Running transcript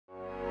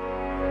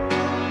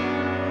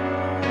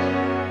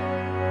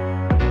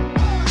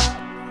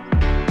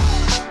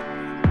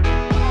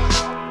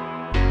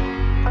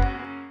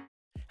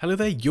Hello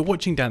there, you're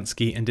watching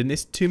Dansky, and in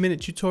this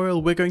 2-minute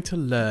tutorial we're going to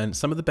learn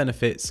some of the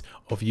benefits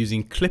of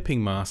using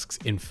clipping masks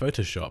in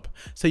Photoshop.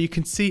 So you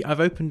can see I've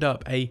opened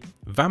up a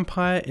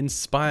vampire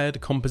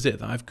inspired composite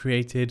that I've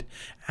created,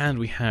 and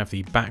we have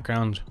the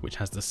background which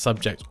has the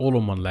subject all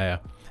on one layer,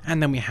 and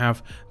then we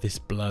have this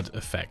blood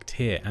effect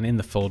here, and in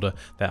the folder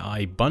there are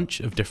a bunch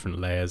of different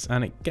layers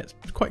and it gets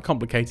quite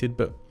complicated,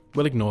 but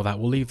we'll ignore that,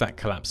 we'll leave that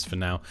collapsed for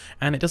now.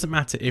 And it doesn't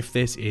matter if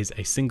this is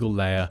a single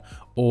layer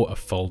or a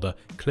folder,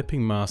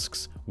 clipping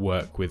masks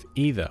work with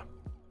either.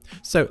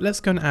 So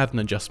let's go and add an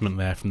adjustment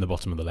layer from the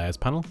bottom of the layers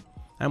panel,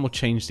 and we'll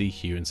change the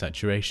hue and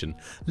saturation.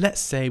 Let's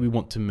say we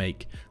want to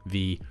make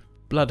the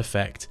blood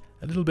effect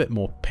a little bit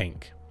more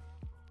pink.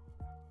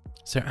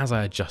 So as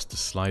I adjust the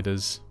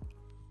sliders,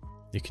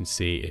 you can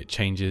see it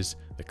changes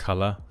the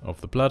color of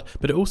the blood,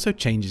 but it also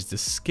changes the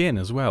skin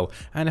as well.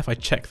 And if I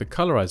check the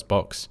colorize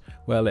box,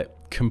 well, it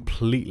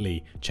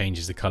completely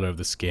changes the color of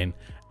the skin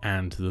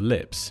and the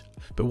lips.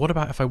 But what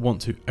about if I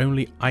want to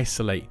only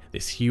isolate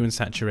this hue and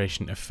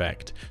saturation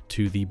effect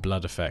to the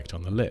blood effect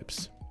on the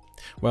lips?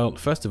 Well,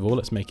 first of all,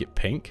 let's make it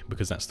pink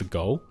because that's the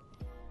goal.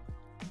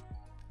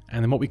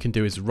 And then what we can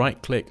do is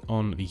right click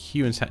on the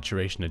hue and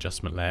saturation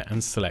adjustment layer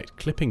and select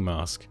clipping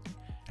mask.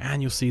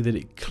 And you'll see that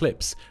it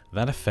clips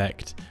that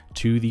effect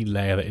to the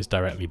layer that is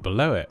directly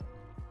below it.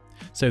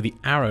 So the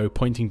arrow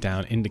pointing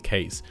down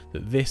indicates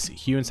that this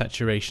hue and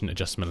saturation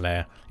adjustment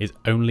layer is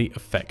only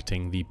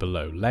affecting the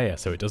below layer.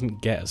 So it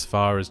doesn't get as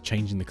far as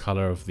changing the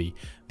color of the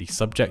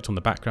subject on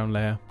the background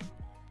layer.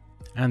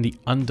 And the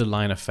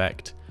underline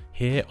effect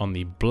here on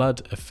the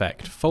blood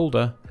effect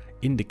folder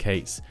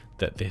indicates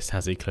that this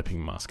has a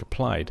clipping mask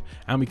applied.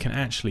 And we can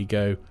actually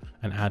go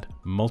and add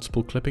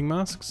multiple clipping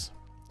masks.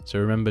 So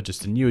remember,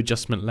 just a new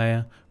adjustment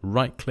layer,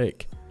 right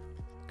click,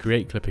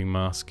 create clipping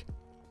mask,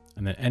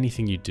 and then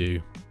anything you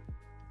do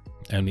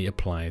only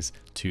applies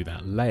to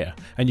that layer.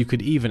 And you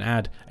could even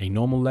add a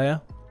normal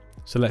layer.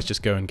 So let's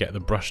just go and get the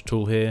brush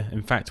tool here.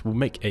 In fact, we'll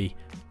make a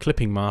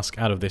clipping mask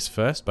out of this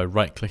first by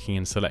right clicking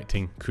and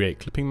selecting create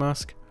clipping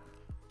mask.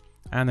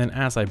 And then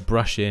as I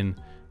brush in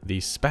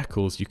these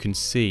speckles, you can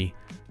see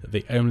that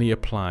they only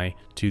apply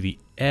to the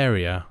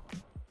area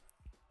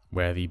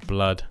where the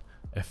blood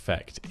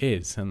effect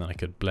is. And then I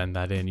could blend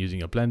that in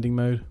using a blending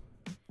mode.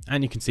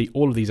 And you can see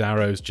all of these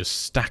arrows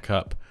just stack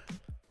up,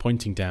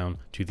 pointing down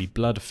to the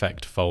blood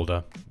effect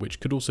folder,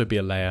 which could also be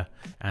a layer,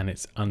 and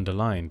it's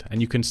underlined.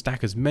 And you can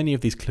stack as many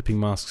of these clipping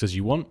masks as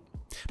you want.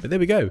 But there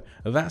we go.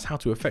 That's how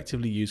to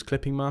effectively use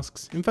clipping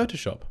masks in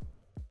Photoshop.